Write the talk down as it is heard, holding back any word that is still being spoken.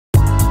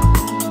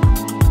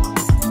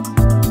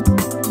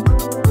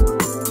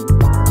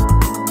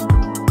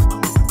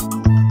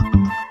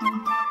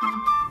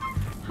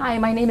Hi,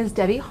 my name is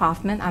Debbie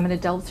Hoffman. I'm an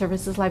adult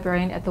services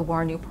librarian at the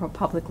Warren Newport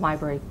Public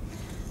Library.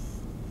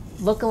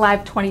 Look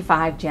Alive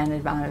 25,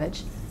 Janet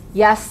Evanovich.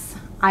 Yes,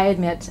 I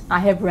admit I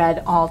have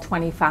read all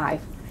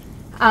 25.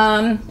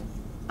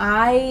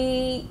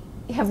 I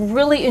have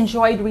really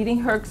enjoyed reading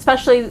her,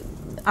 especially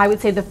I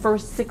would say the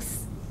first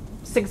six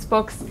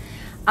books.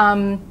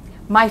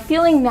 My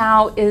feeling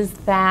now is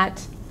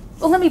that,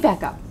 well, let me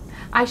back up.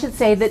 I should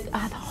say that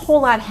a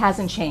whole lot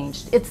hasn't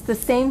changed. It's the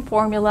same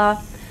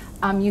formula.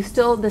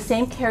 The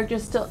same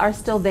characters are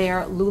still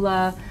there.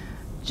 Lula,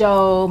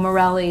 Joe,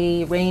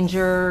 Morelli,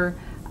 Ranger,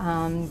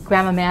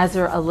 Grandma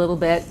Mazur a little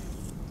bit.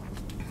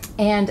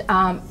 And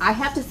I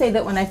have to say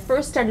that when I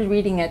first started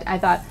reading it, I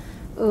thought,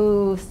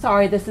 ooh,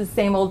 sorry, this is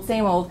same old,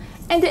 same old.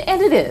 And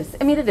it is.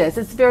 I mean, it is.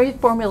 It's very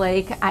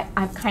formulaic.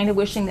 I'm kind of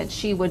wishing that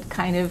she would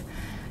kind of,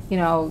 you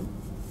know,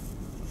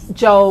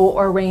 Joe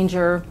or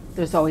Ranger,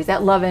 there's always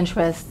that love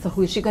interest. So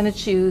who's she going to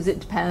choose? It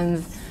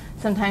depends.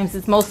 Sometimes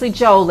it's mostly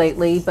Joe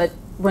lately, but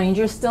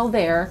Ranger's still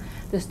there.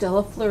 There's still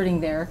a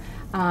flirting there.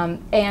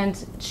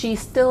 And she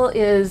still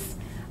is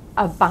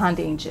a bond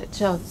agent.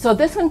 So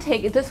this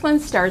one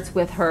starts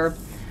with her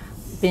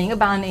being a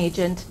bond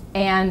agent,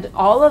 and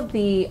all of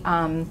the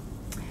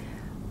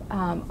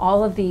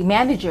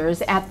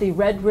managers at the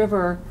Red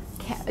River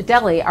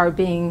Deli are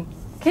being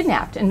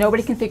kidnapped, and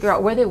nobody can figure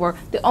out where they were.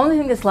 The only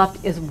thing that's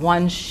left is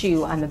one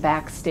shoe on the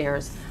back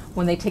stairs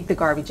when they take the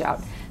garbage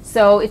out.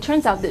 So it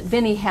turns out that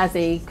Vinny has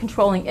a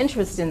controlling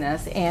interest in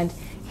this, and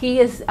he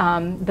is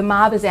the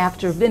mob is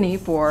after Vinny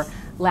for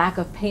lack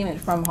of payment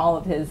from all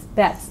of his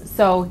bets.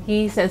 So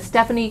he says,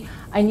 Stephanie,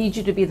 I need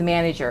you to be the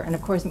manager. And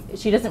of course,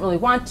 she doesn't really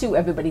want to.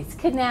 Everybody's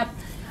kidnapped.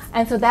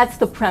 And so that's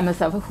the premise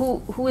of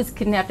who is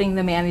kidnapping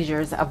the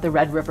managers of the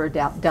Red River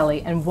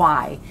Deli and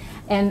why.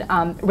 And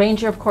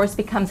Ranger, of course,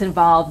 becomes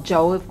involved.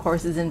 Joe, of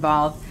course, is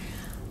involved.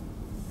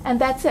 And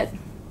that's it.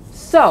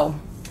 So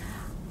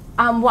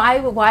why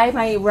am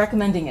I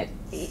recommending it?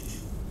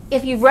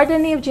 If you've read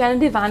any of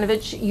Janet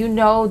Evanovich, you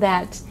know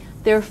that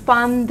they're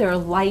fun, they're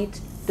light.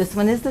 This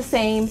one is the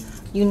same.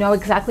 You know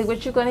exactly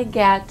what you're going to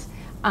get.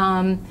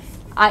 I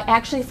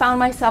actually found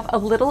myself a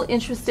little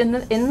interested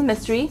in the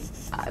mystery,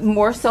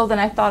 more so than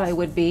I thought I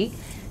would be.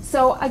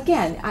 So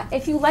again,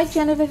 if you like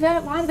Janet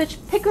Evanovich,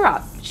 pick her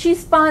up.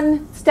 She's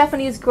fun.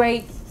 Stephanie is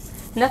great.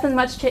 Nothing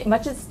much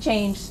has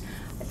changed.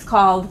 It's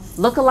called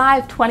Look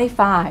Alive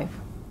 25.